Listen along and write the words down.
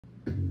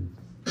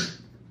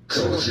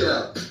Torch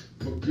up,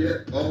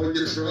 forget all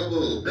your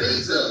trouble,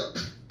 blaze up.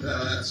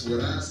 Now that's what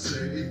I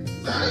say.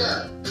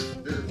 Fire!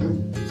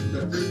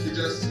 The freak you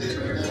just hit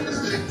on the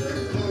stick.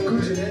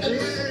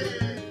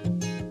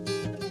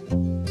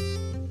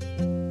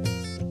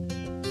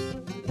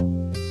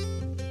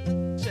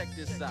 Check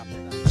this out.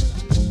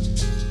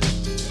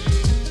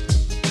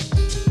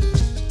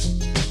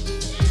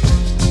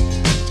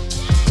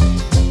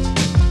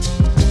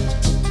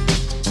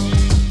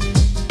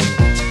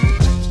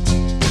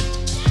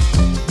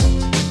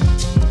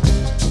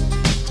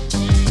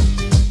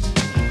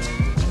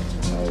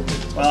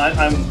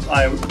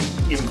 I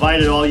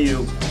invited all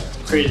you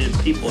creative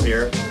people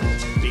here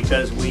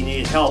because we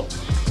need help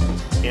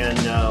in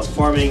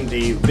forming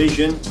the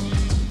vision.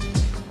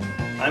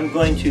 I'm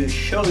going to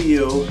show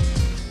you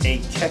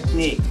a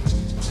technique.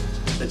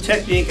 The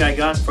technique I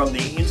got from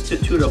the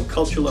Institute of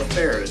Cultural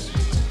Affairs,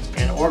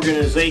 an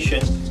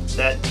organization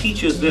that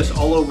teaches this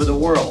all over the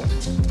world.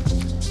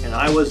 And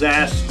I was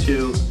asked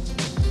to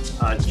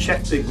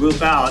check the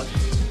group out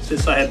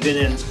since I have been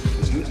in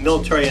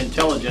military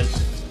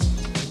intelligence,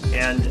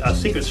 and a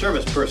Secret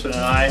Service person and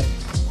I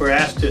were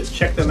asked to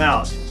check them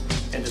out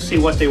and to see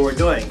what they were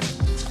doing.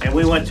 And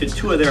we went to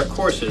 2 of their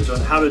courses on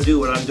how to do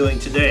what I'm doing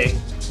today.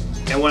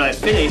 And when I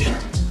finished,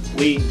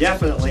 we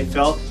definitely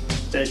felt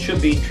that it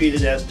should be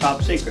treated as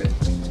top secret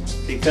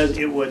because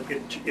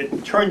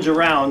it turns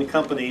around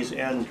companies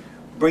and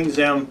brings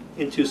them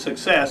into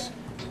success.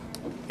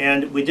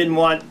 And we didn't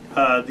want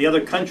the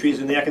other countries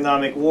in the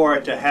economic war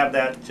to have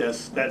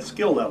that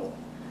skill level.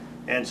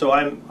 And so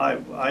I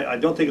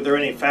don't think there are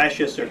any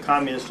fascists or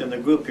communists in the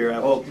group here.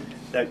 I hope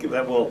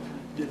that will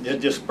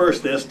disperse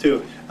this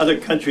to other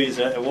countries,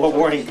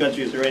 warring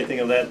countries or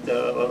anything of that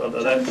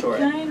sort.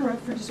 Can I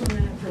interrupt for just 1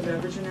 minute for a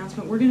beverage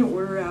announcement? We're going to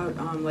order out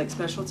like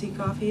specialty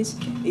coffees.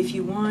 If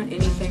you want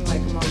anything like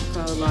a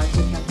mocha,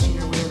 latte,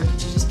 cappuccino, or whatever,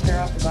 could you just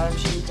tear off the bottom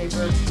sheet of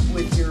paper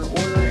with your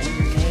order and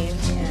your name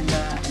and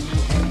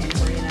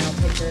Marie and I'll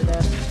take care of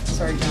that.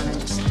 Sorry, John, I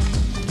just...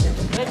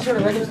 Or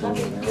regular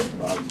coffee?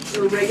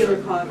 Or regular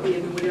coffee, I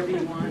mean, whatever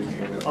you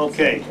want.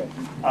 Okay.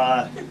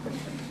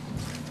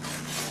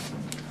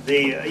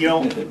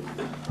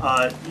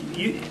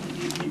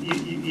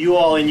 You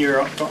all in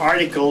your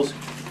articles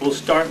will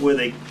start with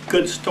a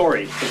good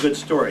story.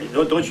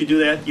 Don't you do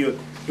that? You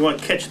want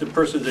to catch the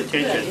person's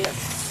attention. Yeah.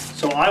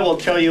 So I will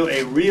tell you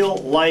a real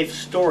life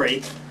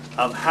story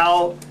of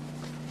how,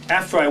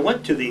 after I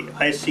went to the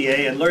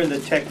ICA and learned the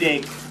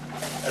technique,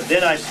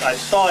 then I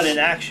saw it in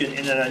action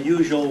in an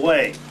unusual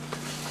way.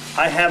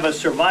 I have a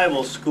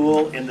survival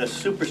school in the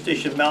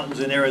Superstition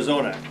Mountains in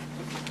Arizona,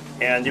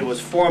 and it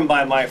was formed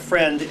by my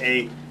friend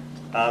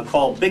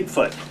called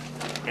Bigfoot,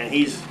 and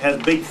he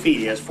has big feet.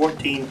 He has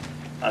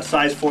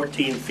size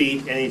 14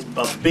 feet, and he's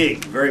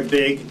big, very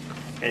big.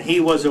 And he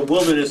was a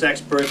wilderness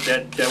expert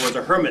that was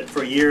a hermit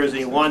for years, and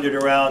he wandered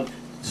around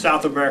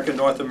South America,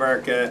 North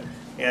America,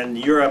 and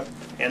Europe,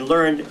 and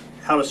learned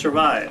how to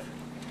survive.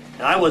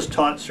 And I was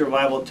taught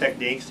survival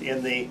techniques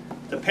in the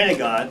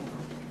Pentagon,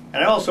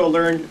 and I also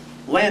learned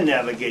land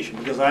navigation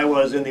because I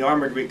was in the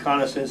armored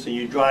reconnaissance, and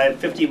you drive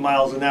 50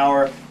 miles an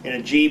hour in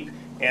a Jeep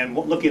and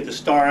looking at the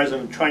stars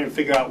and trying to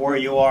figure out where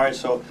you are, and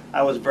so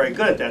I was very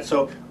good at that.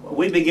 So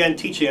we began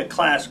teaching a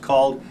class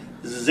called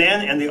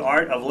Zen and the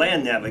Art of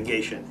Land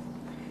Navigation.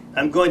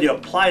 I'm going to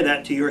apply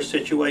that to your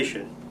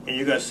situation, and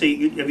you're going to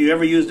see, have you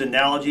ever used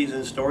analogies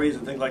and stories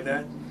and things like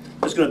that?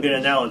 It's going to be an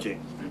analogy.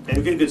 And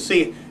if you can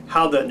see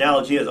how the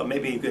analogy is, or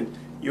maybe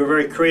you're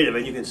very creative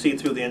and you can see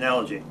through the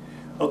analogy.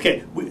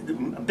 Okay,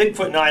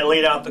 Bigfoot and I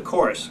laid out the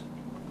course.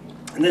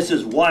 And this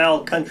is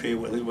wild country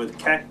with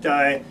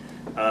cacti,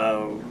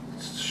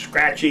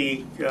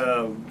 scratchy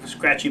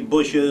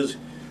bushes,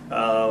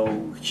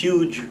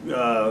 huge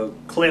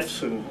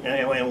cliffs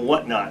and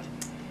whatnot.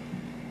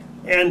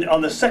 And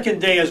on the second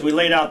day, as we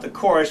laid out the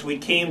course, we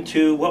came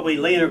to what we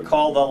later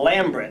call the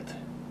labyrinth.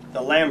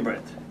 The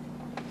labyrinth.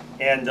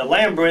 And the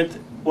labyrinth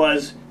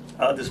was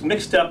this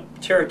mixed up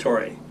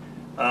territory.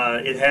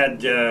 It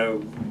had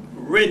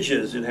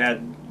ridges, it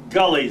had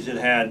gullies, it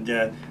had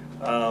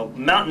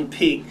mountain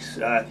peaks,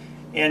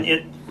 and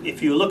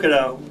if you look at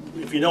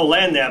if you know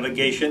land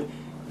navigation,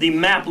 the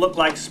map looked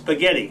like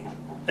spaghetti,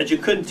 that you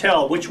couldn't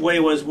tell which way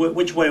was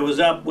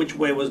up, which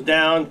way was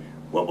down,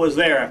 what was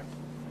there.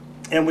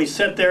 And we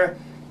sat there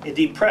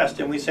depressed,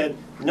 and we said,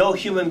 no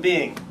human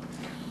being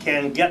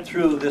can get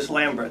through this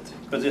labyrinth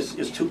because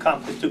it's too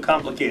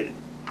complicated.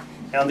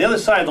 And on the other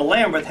side of the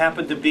labyrinth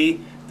happened to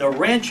be the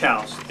ranch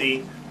house,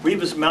 the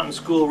Rivas Mountain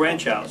School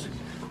ranch house,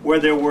 where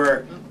there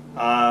were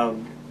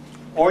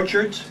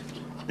orchards,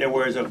 there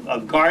was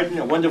a garden,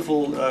 a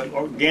wonderful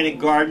organic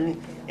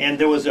garden, and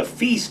there was a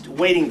feast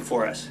waiting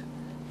for us.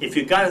 If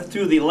you got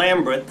through the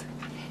labyrinth,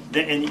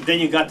 then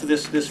you got to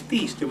this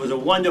feast. It was a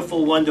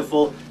wonderful,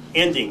 wonderful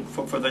ending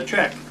for the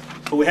trek.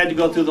 But we had to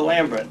go through the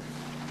labyrinth.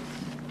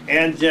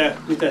 And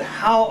we said,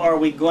 how are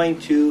we going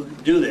to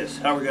do this?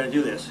 How are we going to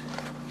do this?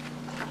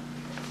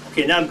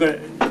 Okay, now I'm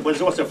going to,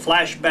 what's a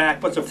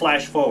flashback? What's a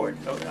flash forward?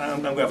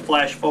 I'm going to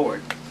flash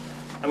forward.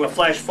 I'm going to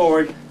flash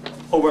forward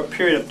over a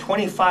period of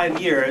 25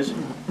 years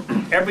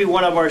every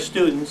one of our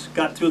students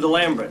got through the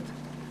labyrinth.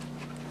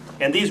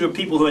 And these were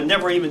people who had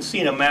never even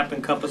seen a map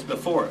and compass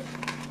before.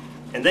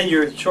 And then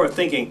you're sort of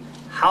thinking,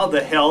 how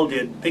the hell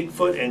did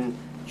Bigfoot and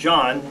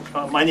John,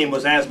 my name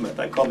was Azimuth,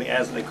 they call me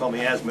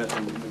Azimuth,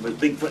 and it was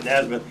Bigfoot and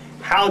Azimuth,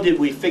 how did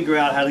we figure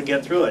out how to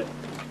get through it?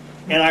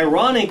 And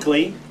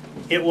ironically,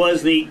 it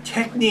was the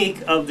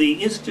technique of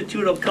the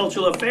Institute of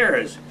Cultural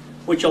Affairs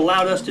which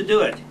allowed us to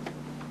do it.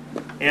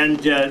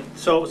 And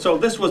so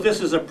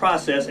this is a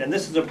process, and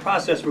this is a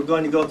process we're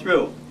going to go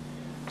through.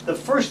 The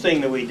first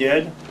thing that we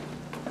did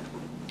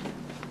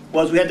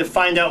was we had to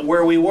find out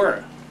where we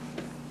were.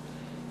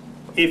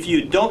 If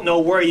you don't know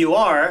where you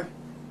are,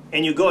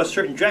 and you go a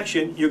certain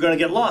direction, you're going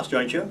to get lost,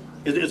 aren't you?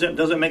 Does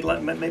it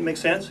make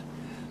sense?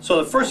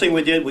 So the first thing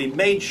we did, we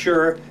made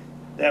sure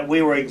that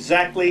we were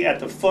exactly at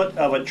the foot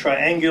of a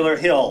triangular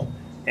hill,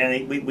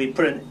 and we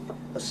put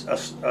a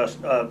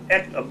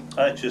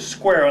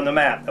square on the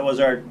map. That was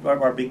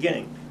our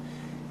beginning.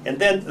 And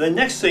then the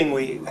next thing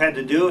we had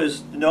to do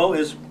is know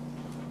is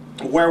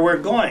where we're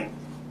going.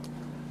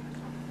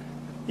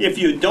 If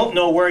you don't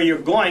know where you're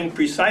going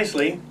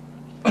precisely,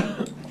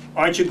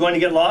 aren't you going to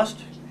get lost?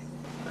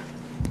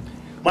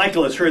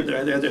 Michael has heard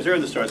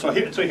the story. So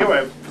here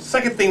the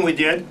second thing we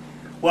did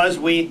was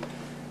we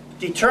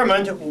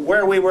determined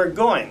where we were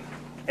going.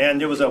 And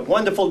there was a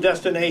wonderful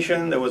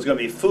destination. There was going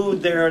to be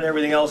food there and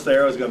everything else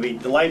there. It was going to be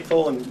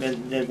delightful,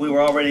 and we were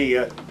already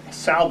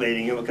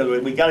salivating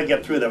because we got to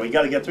get through that. We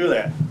got to get through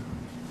that.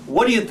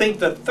 What do you think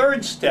the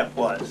third step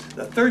was?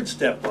 The third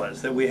step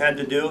was that we had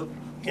to do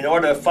in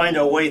order to find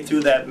our way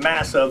through that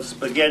mass of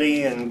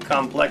spaghetti and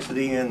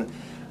complexity and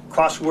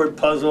crossword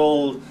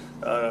puzzle,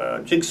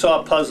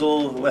 jigsaw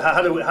puzzle.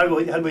 How do we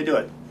do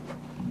it?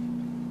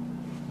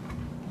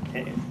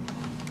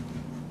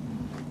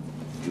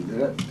 You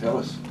did it. Tell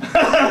us.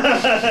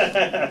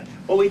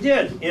 What we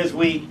did is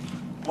we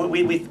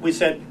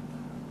said,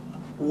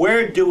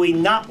 where do we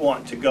not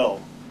want to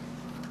go?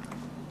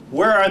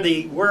 Where are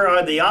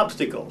the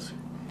obstacles?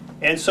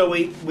 And so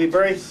we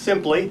very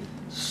simply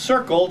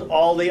circled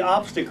all the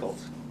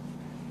obstacles,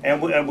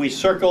 and we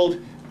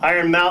circled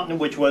Iron Mountain,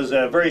 which was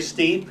very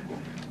steep.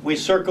 We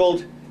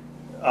circled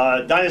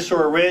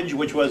Dinosaur Ridge,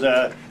 which was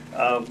a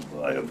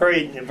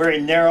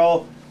very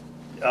narrow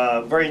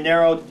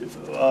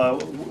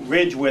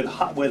ridge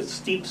with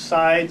steep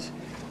sides.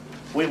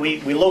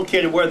 We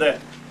located where the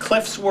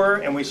cliffs were,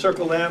 and we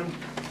circled them,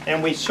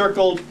 and we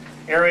circled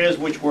areas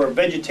which were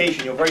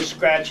vegetation, very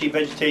scratchy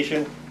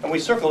vegetation, and we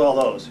circled all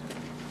those.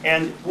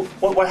 And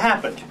what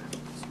happened?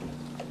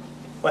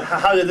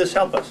 How did this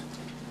help us?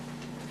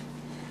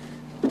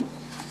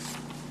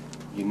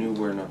 You knew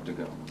where not to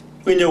go.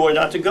 We knew where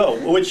not to go,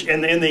 which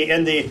in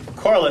the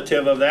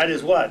correlative of that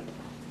is what?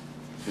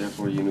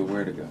 Therefore, you knew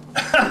where to go.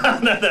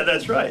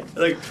 That's right.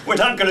 Like, we're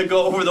not going to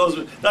go over those.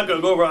 Not going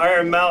to go over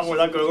Iron Mountain. We're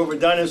not going to go over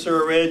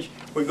Dinosaur Ridge.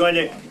 We're going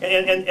to,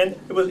 and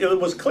it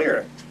was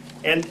clear.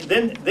 And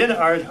then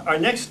our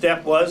next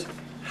step was,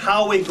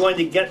 how are we going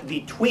to get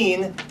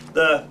between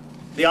the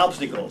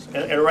obstacles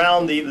and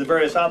around the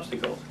various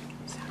obstacles?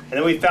 And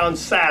then we found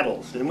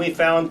saddles, and we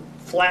found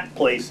flat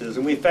places,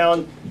 and we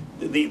found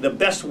the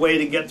best way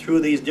to get through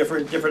these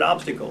different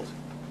obstacles.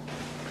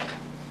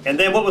 And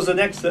then what was the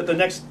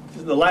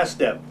last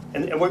step?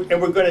 And we're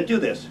going to do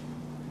this.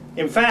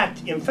 In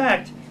fact,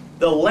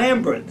 the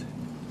labyrinth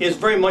is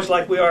very much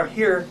like we are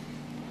here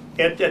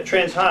at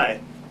Trans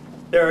High.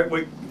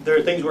 There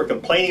are things we're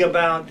complaining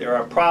about. There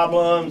are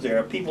problems. There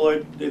are people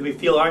that we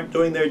feel aren't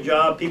doing their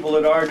job. People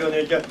that are doing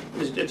their job.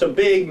 It's a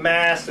big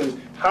mass.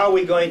 And how are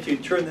we going to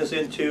turn this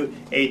into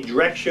a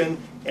direction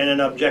and an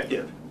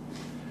objective?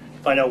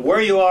 Find out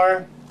where you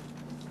are,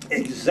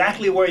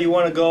 exactly where you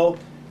want to go.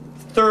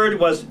 Third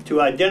was to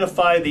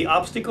identify the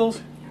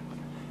obstacles,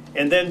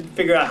 and then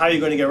figure out how you're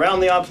going to get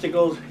around the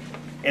obstacles.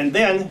 And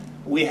then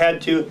we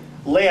had to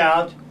lay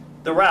out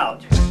the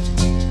route.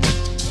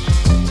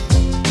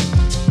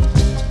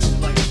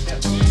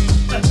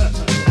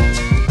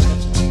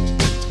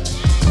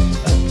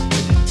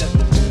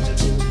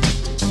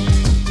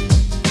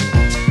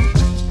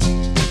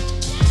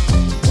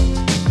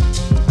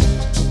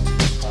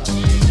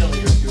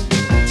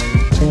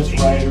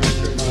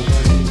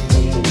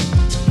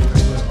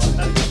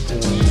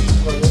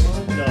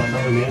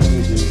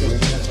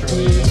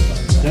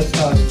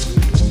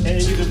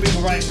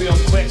 Real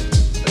quick,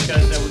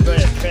 because we're going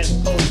to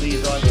transpose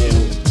these onto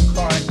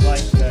cards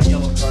like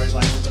yellow cards,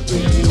 like the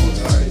yellow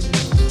cards.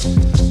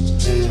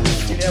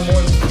 You have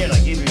more than 10. I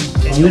gave you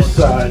 10. On this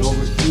side,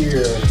 over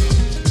here,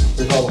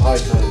 there's all the high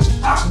times.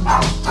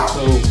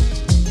 So,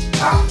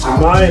 in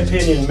my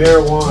opinion,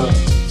 marijuana,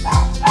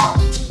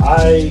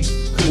 I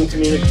couldn't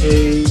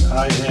communicate.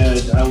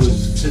 I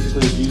was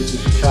physically abused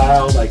as a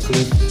child. I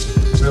couldn't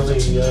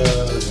really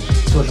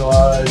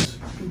socialize.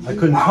 I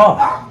couldn't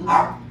talk,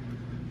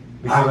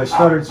 because I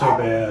stuttered so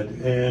bad,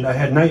 and I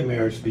had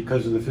nightmares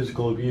because of the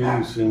physical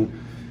abuse, and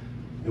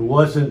it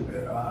wasn't,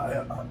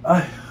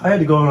 I had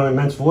to go on an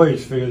immense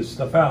voyage to figure this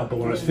stuff out, but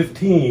when I was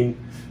 15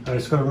 and I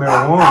discovered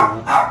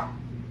marijuana,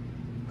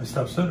 I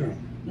stopped stuttering.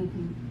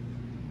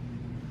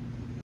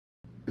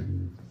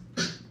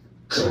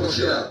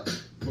 Torch up,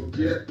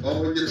 forget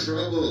all your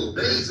trouble.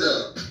 Blaze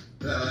up,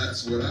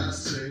 that's what I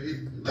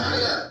say.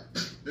 Light up,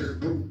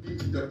 there's no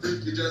need to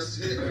freak, you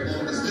just hit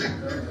on a stick.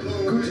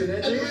 Blow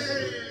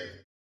it.